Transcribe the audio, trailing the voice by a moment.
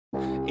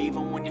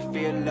Even when you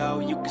feel low,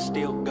 you can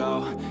still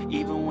go.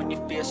 Even when you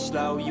feel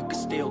slow, you can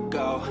still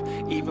go.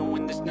 Even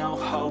when there's no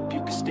hope,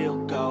 you can still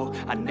go.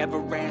 I never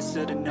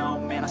answer to no,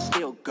 man, I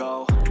still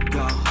go.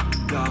 Go,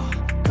 go,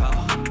 go,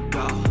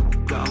 go,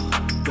 go,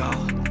 go,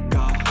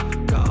 go,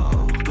 go,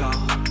 go,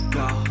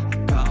 go,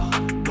 go,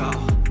 go,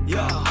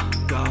 yo,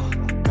 go,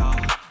 go,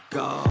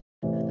 go.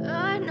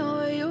 I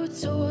know you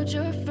told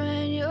your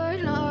friend you're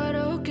not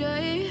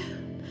okay,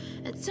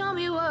 and tell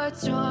me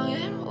what's wrong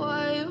and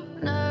why you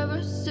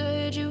never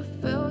said you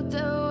felt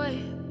that way.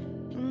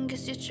 And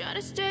guess you're trying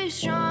to stay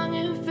strong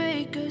and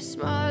fake a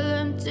smile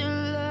until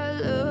I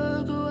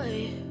look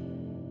away.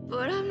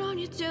 But I've known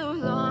you too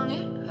long,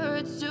 it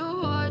hurts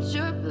to watch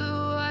your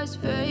blue eyes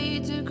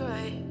fade to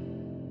gray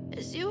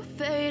as you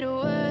fade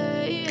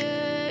away,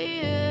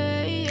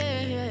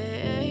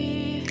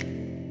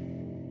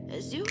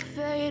 as you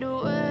fade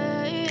away.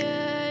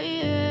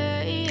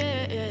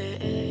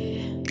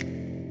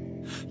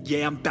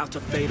 Yeah, I'm about to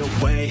fade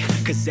away,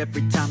 cause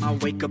every time I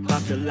wake up I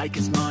feel like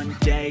it's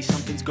Monday.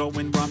 Something's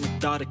going wrong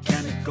with all the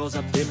chemicals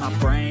up in my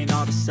brain.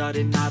 All of a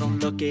sudden I don't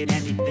look at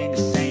anything the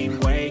same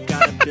way.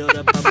 Gotta build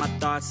up of my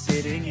thoughts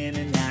sitting in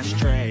an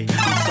ashtray.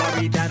 I'm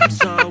sorry that I'm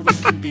so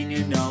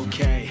inconvenient,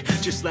 okay.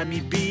 Just let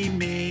me be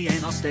me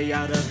and I'll stay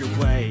out of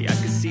your way. I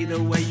can see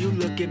the way you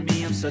look at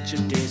me, I'm such a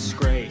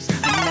disgrace.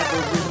 I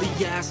never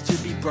really asked to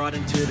be brought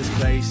into this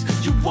place.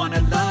 You wanna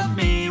love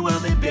me? Well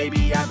then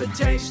baby, have a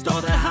taste.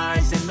 All the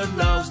highs and the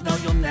lows, no,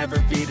 you'll never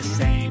be the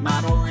same.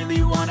 I don't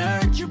really wanna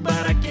hurt you,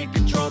 but I can't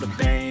control the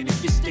pain.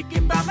 If you're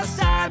sticking by my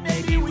side,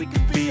 maybe we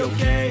could be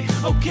okay.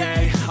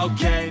 Okay,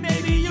 okay,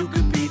 maybe you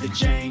could be the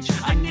change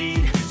I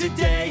need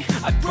today.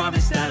 I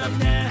promise that I've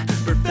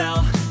never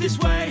felt this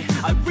way.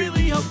 I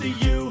really hope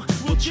that you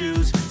will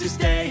choose to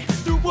stay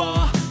through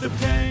all the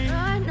pain.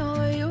 I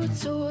know you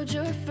told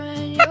your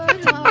friend you're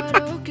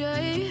not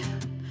okay,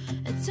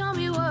 and tell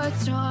me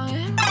what's wrong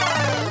and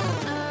why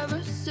you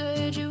never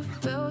said you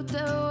felt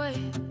that way.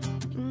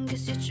 And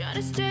guess you're trying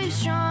to stay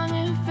strong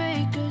and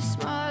fake a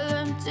smile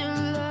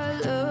until I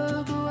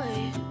look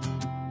away.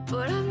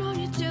 But I've known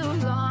you too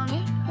long,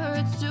 it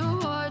hurts to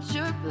watch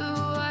your blue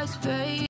eyes fade